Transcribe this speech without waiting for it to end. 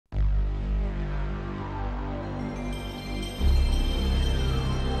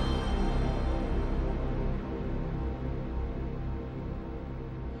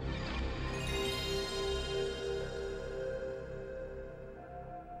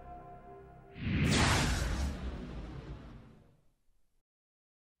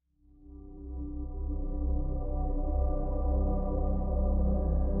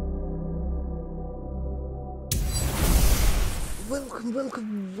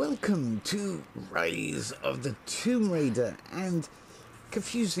Welcome to Rise of the Tomb Raider, and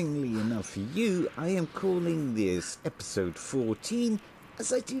confusingly enough for you, I am calling this episode 14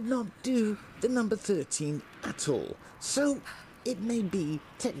 as I did not do the number 13 at all. So it may be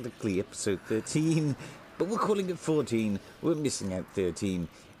technically episode 13, but we're calling it 14. We're missing out 13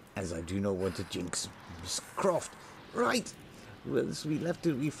 as I do not want to jinx Miss Croft. Right, well, as we left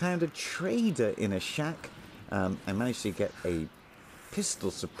it, we found a trader in a shack. I managed to get a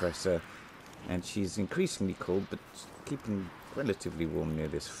pistol suppressor, and she's increasingly cold but keeping relatively warm near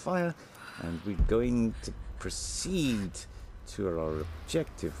this fire, and we're going to proceed to our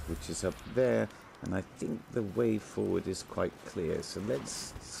objective, which is up there, and I think the way forward is quite clear. So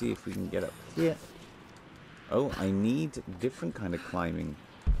let's see if we can get up here. Oh, I need different kind of climbing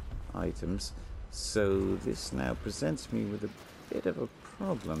items, so this now presents me with a bit of a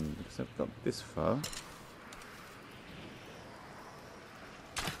problem because I've got this far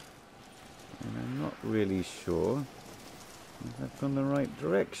and I'm not really sure if I've gone the right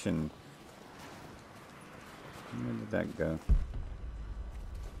direction. Where did that go?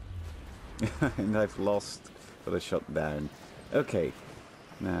 And I've lost, but I shot down. Okay,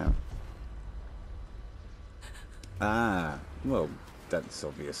 now. Well, that's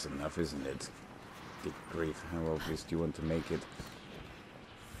obvious enough, isn't it? Good grief, how obvious do you want to make it?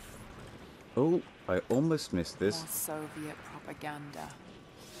 Oh, I almost missed this. More Soviet propaganda.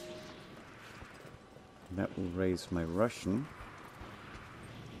 That will raise my Russian.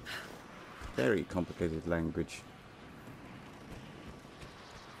 Very complicated language.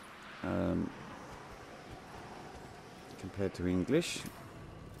 Compared to English.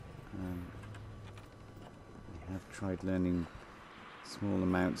 I have tried learning small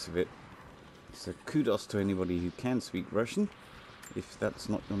amounts of it. So kudos to anybody who can speak Russian, if that's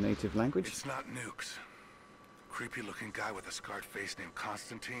not your native language. It's not nukes. Creepy-looking guy with a scarred face named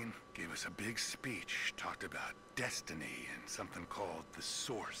Constantine gave us a big speech, talked about destiny and something called the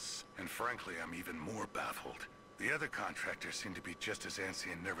Source. And frankly, I'm even more baffled. The other contractors seem to be just as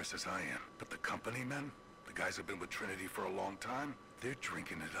antsy and nervous as I am. But the company men, the guys who've been with Trinity for a long time, they're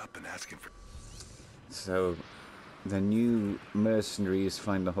drinking it up and asking for... So, the new mercenaries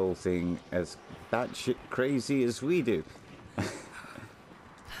find the whole thing as batshit crazy as we do.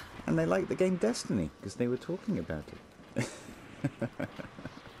 And they like the game Destiny, because they were talking about it.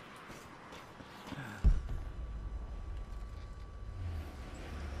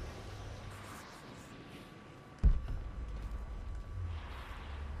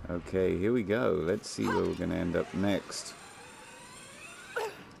 Okay, here we go. Let's see where we're going to end up next.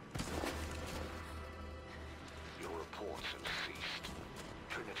 Your reports have ceased.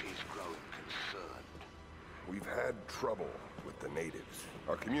 Trinity's growing concerned. We've had trouble with the natives.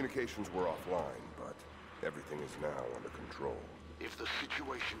 Our communications were offline, but everything is now under control. If the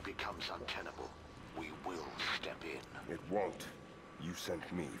situation becomes untenable, we will step in. It won't. You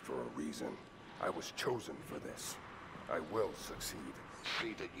sent me for a reason. I was chosen for this. I will succeed.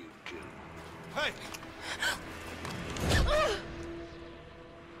 See that you do. Hey!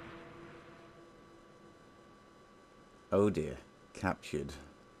 Oh dear, captured.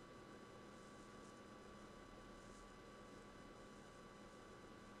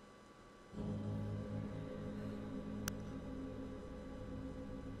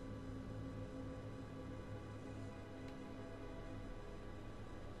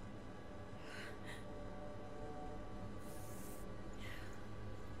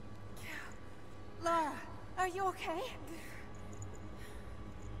 Lara, are you okay?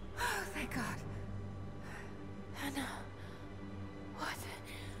 Oh, thank God. Hannah, what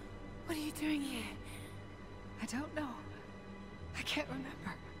are you doing here? I don't know. I can't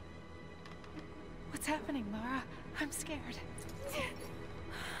remember. What's happening, Lara? I'm scared.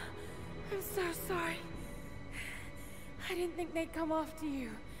 I'm so sorry. I didn't think they'd come after you.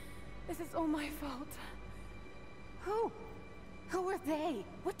 This is all my fault. Who? Who are they?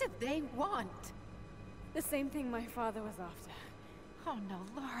 What did they want? The same thing my father was after. Oh no,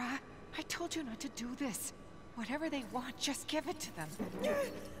 Lara. I told you not to do this. Whatever they want, just give it to them.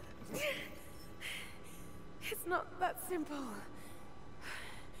 It's not that simple.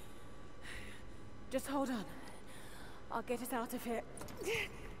 Just hold on. I'll get us out of here.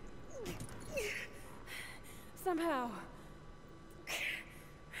 Somehow.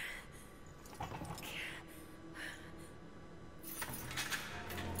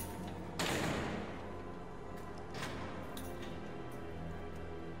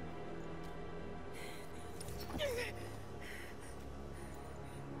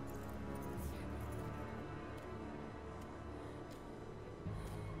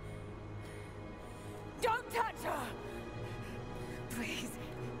 Don't touch her!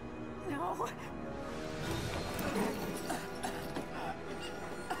 now!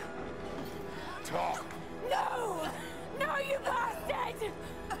 Talk! No! No, you bastard!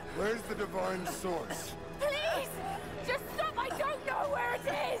 Where's the divine source? Please! Just stop! I don't know where it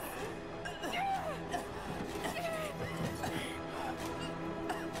is!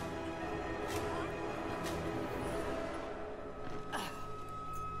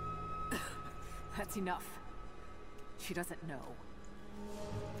 That's enough. She doesn't know.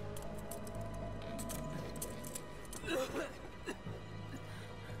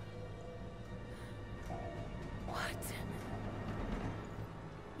 What?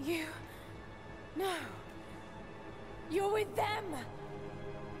 You... No. You're with them!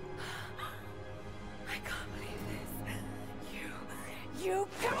 I can't believe this. You...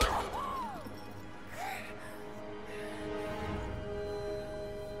 Come on!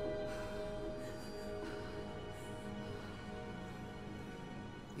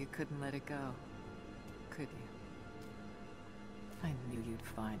 You couldn't let it go, could you? I knew you'd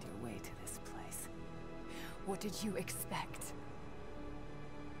find your way to this place. What did you expect?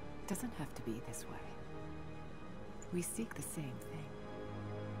 It doesn't have to be this way. We seek the same thing.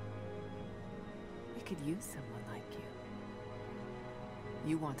 We could use someone like you.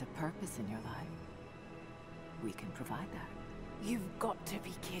 You want a purpose in your life. We can provide that. You've got to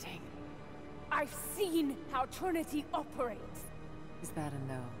be kidding. I've seen how Trinity operates. Is that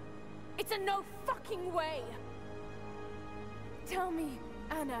a no? It's a no fucking way! Tell me,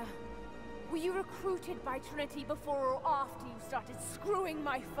 Anna, were you recruited by Trinity before or after you started screwing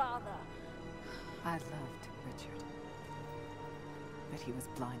my father? I loved Richard. But he was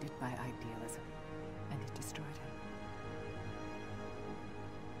blinded by idealism, and it destroyed him.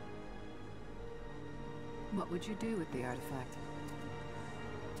 What would you do with the artifact?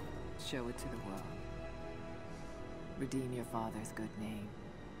 Show it to the world. Redeem your father's good name.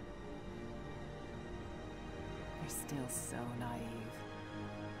 You're still so naive.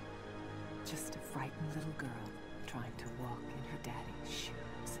 Just a frightened little girl trying to walk in her daddy's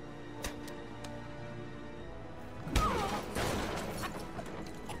shoes.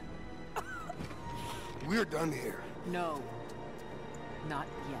 We're done here. No. Not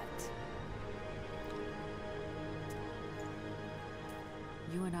yet.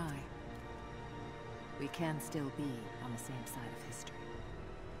 You and I, we can still be on the same side of history.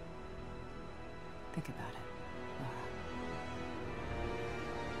 Think about it, Lara.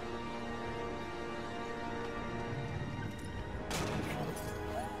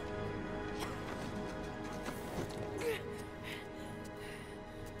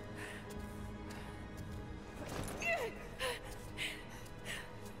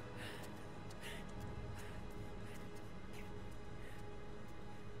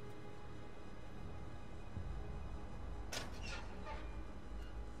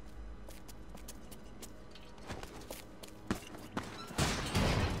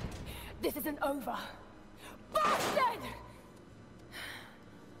 This isn't over. Bastard!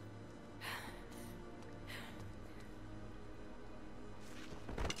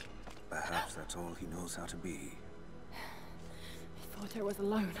 Perhaps that's all he knows how to be. I thought I was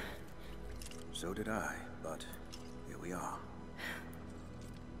alone. So did I, but here we are.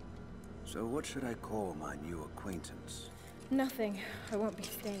 So what should I call my new acquaintance? Nothing. I won't be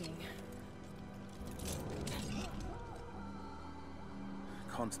staying.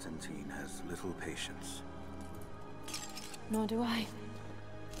 Constantine has little patience. Nor do I.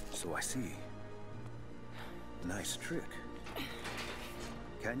 So I see. Nice trick.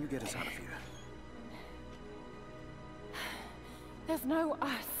 Can you get us out of here? There's no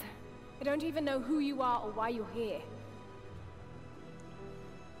us. I don't even know who you are or why you're here.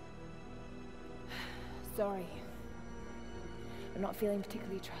 Sorry. I'm not feeling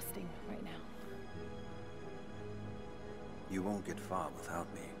particularly trusting right now. You won't get far without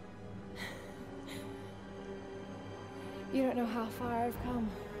me. You don't know how far I've come.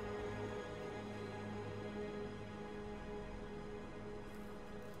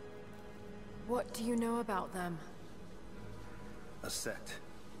 What do you know about them? A sect.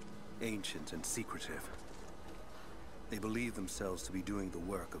 Ancient and secretive. They believe themselves to be doing the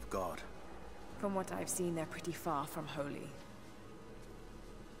work of God. From what I've seen, they're pretty far from holy.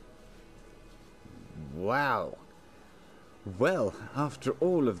 Wow. Well, after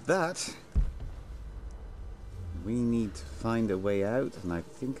all of that, we need to find a way out, and I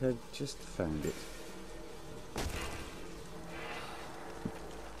think I've just found it.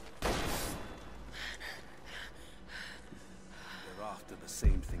 They're after the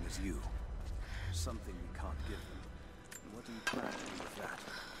same thing as you. Something we can't give them. And what do you plan to do with that?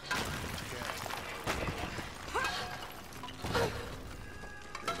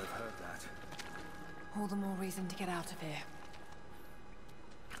 They'll have heard that. All the more reason to get out of here.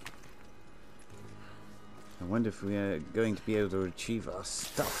 I wonder if we are going to be able to retrieve our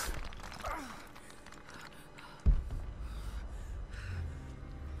stuff.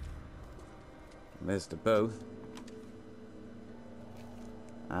 There's the bow.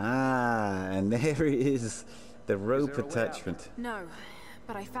 Ah, and there is the rope attachment. No,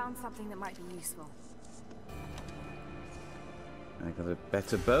 but I found something that might be useful. I got a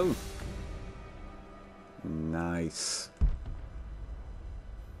better bow. Nice.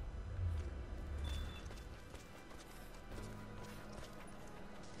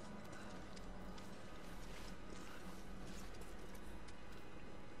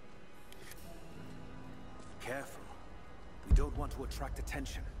 Careful. We don't want to attract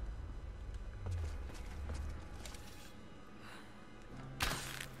attention.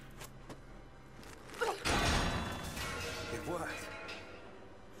 It worked.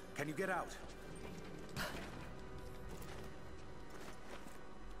 Can you get out?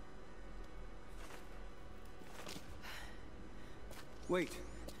 Wait.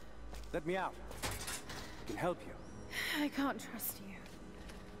 Let me out. I can help you. I can't trust you.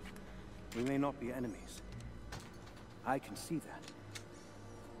 We may not be enemies. I can see that.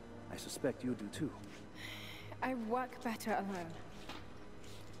 I suspect you do too. I work better alone.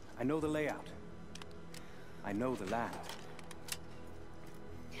 I know the layout. I know the land.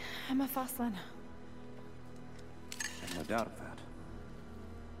 I'm a fast learner. I've no doubt of that.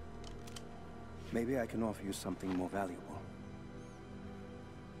 Maybe I can offer you something more valuable.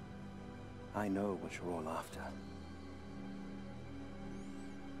 I know what you're all after.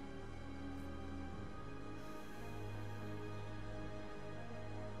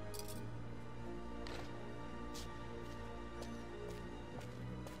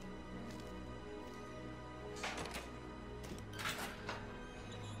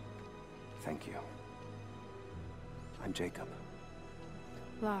 Thank you. I'm Jacob.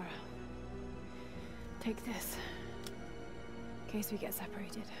 Lara, take this. In case we get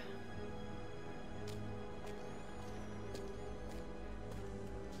separated.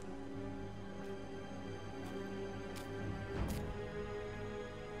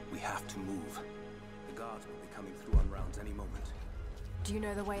 We have to move. The guards will be coming through on rounds any moment. Do you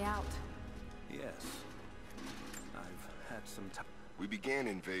know the way out? Yes. I've had some time We began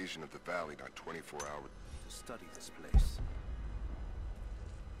invasion of the valley not 24 hours. to study this place.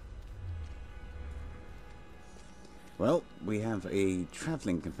 Well, we have a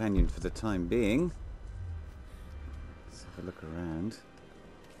traveling companion for the time being. Let's have a look around.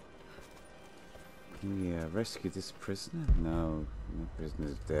 Can we rescue this prisoner? No, the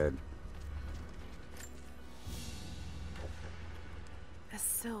prisoner's dead. A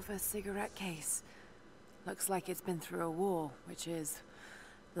silver cigarette case. Looks like it's been through a war, which is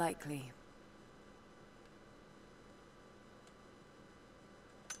likely.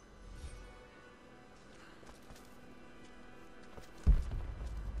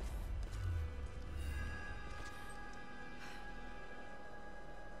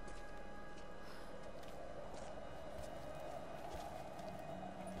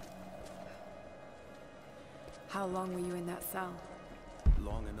 How long were you in that cell?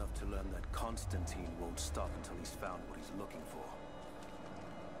 Long enough to learn that Constantine won't stop until he's found what he's looking for.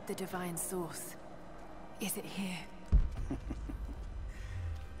 The divine source. Is it here?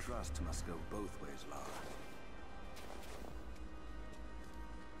 Trust must go both ways, Lara.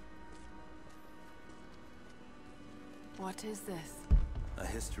 What is this? A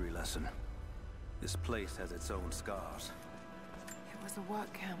history lesson. This place has its own scars. It was a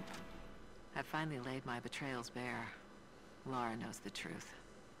work camp. I finally laid my betrayals bare. Lara knows the truth.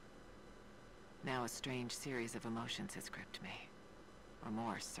 Now a strange series of emotions has gripped me.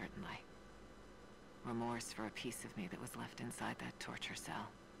 Remorse, certainly. Remorse for a piece of me that was left inside that torture cell.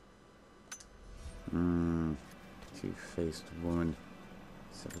 Two-faced woman.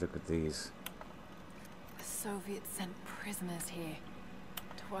 Let's have a look at these. The Soviets sent prisoners here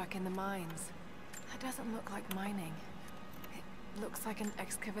to work in the mines. That doesn't look like mining. It looks like an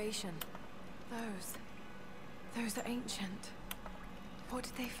excavation. Those are ancient. What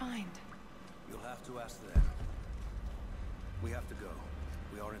did they find? You'll have to ask them. We have to go.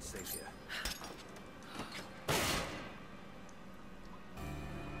 We aren't safe here.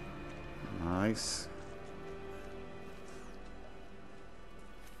 Nice.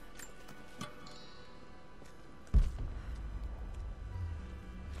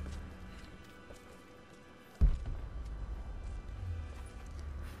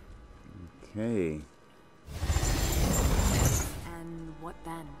 Okay. And what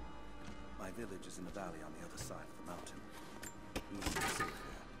then? My village is in the valley on the other side of the mountain. We will be safe here.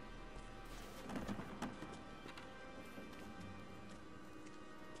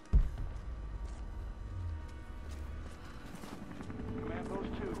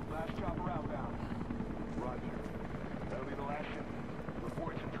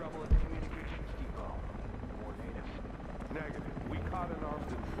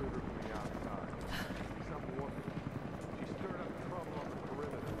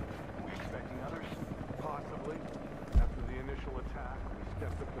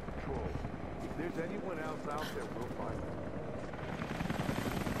 control. If there's anyone else out there, we'll find them.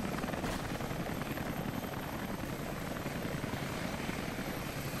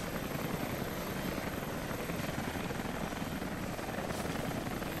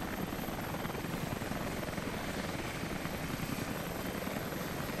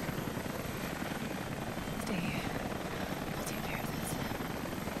 Stay here. I'll take care of this.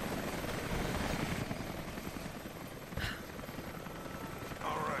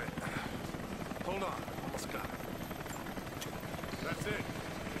 All right. Hold on. Almost got it. That's it.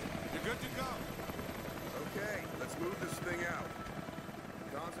 You're good to go. Okay, let's move this thing out.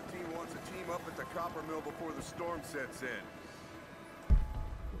 Constantine wants a team up at the copper mill before the storm sets in.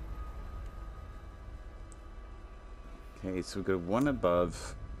 Okay, so we've got one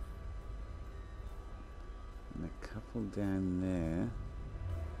above. And a couple down there.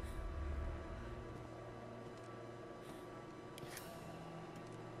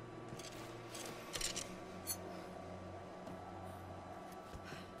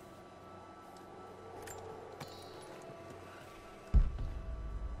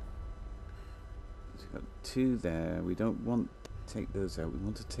 So we've got two there. We don't want to take those out. We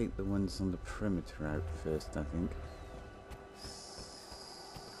want to take the ones on the perimeter out first, I think.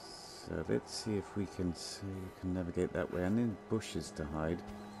 So let's see if we can navigate that way. And in bushes to hide.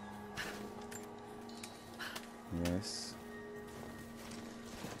 Yes.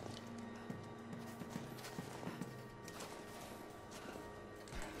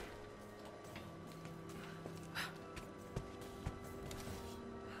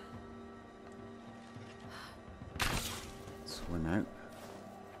 This one out.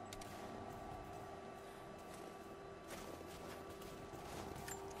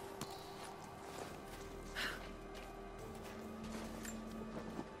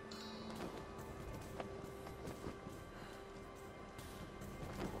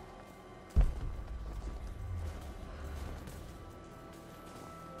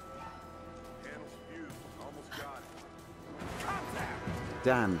 Panel's fused. Almost got it.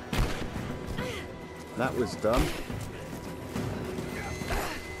 Damn. That was dumb.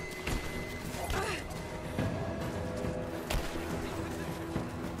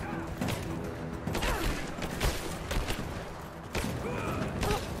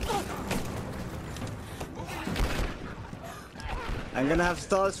 I'm gonna have to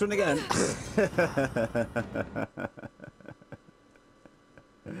start this one again.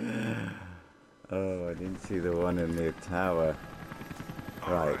 Oh, I didn't see the one in the tower.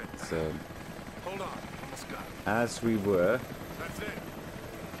 Right, so Hold on. Almost got it. as we were. That's it.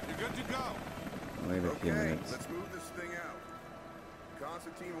 You're good to go. Wait a few Okay, minutes. let's move this thing out.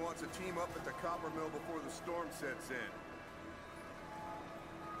 Constantine wants a team up at the copper mill before the storm sets in.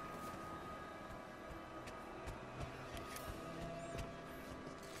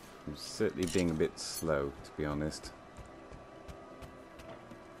 I'm certainly being a bit slow, to be honest.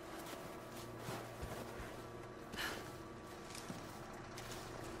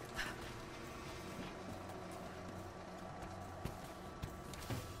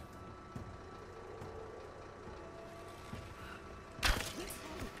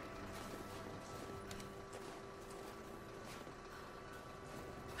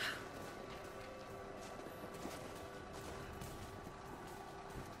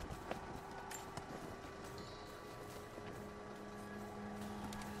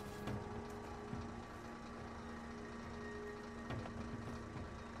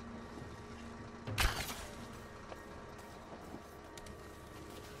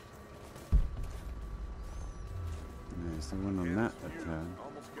 There's the one on that turn.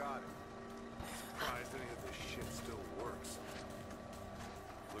 Almost got it. Surprised any of this shit still works.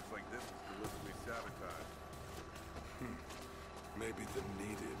 Looks like this was deliberately sabotaged. Maybe the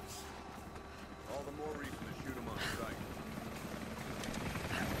natives. All the more reason to shoot them on sight.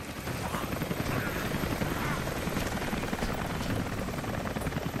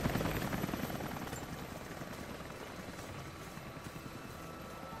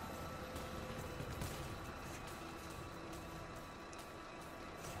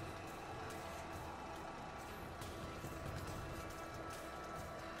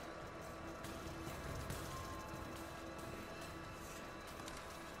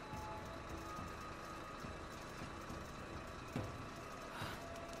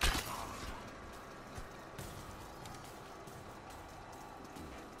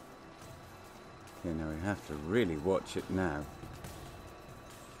 Okay, now we have to really watch it now.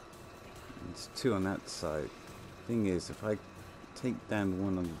 It's two on that side. Thing is, if I take down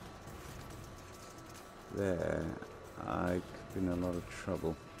one on there, I could be in a lot of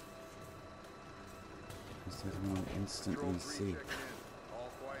trouble. Because I don't instantly see.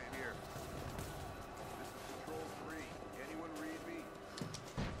 All quiet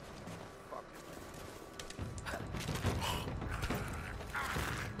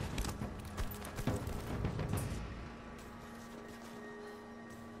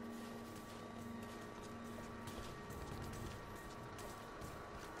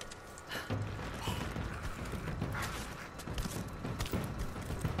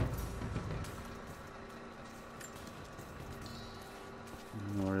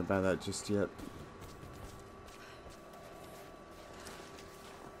Don't worry about that just yet.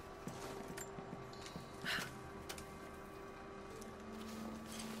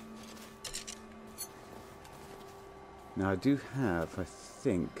 Now I do have, I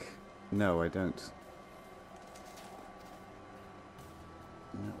think... No, I don't.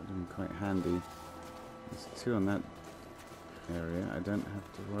 That would have been quite handy. There's 2 on that area. I don't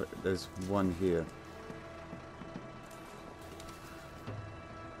have to worry. There's 1 here.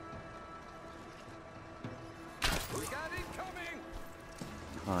 We got incoming!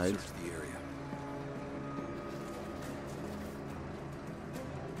 Hide. Search the area.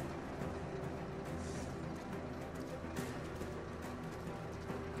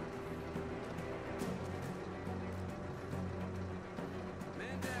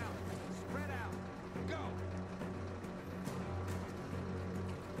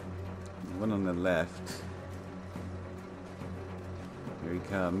 One on the left. Here he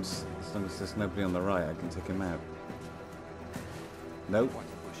comes. As long as there's nobody on the right, I can take him out. Nope.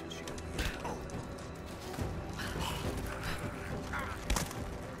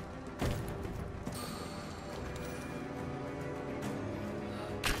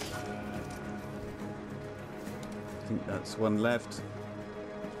 I think that's one left.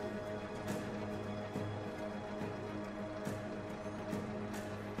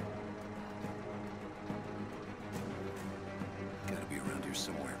 Gotta be around here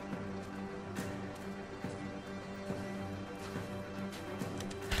somewhere.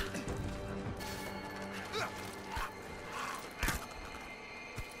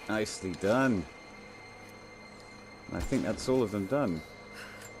 Nicely done. And I think that's all of them done.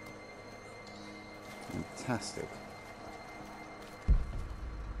 Fantastic.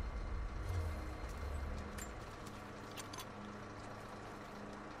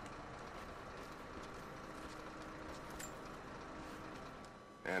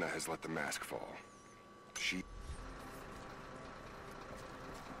 Anna has let the mask fall. She...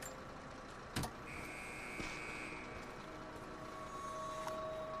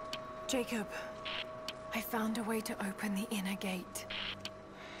 Jacob, I found a way to open the inner gate.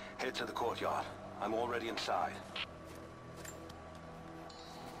 Head to the courtyard. I'm already inside.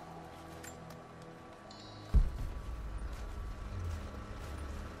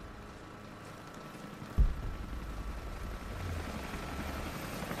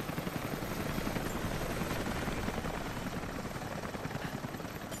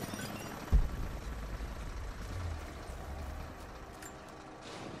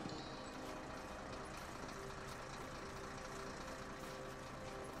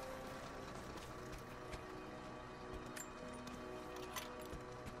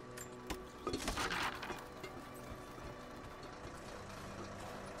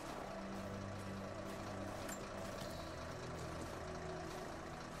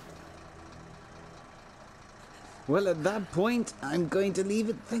 Well, at that point, I'm going to leave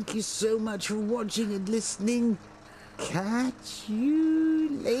it. Thank you so much for watching and listening. Catch you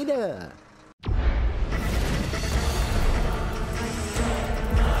later.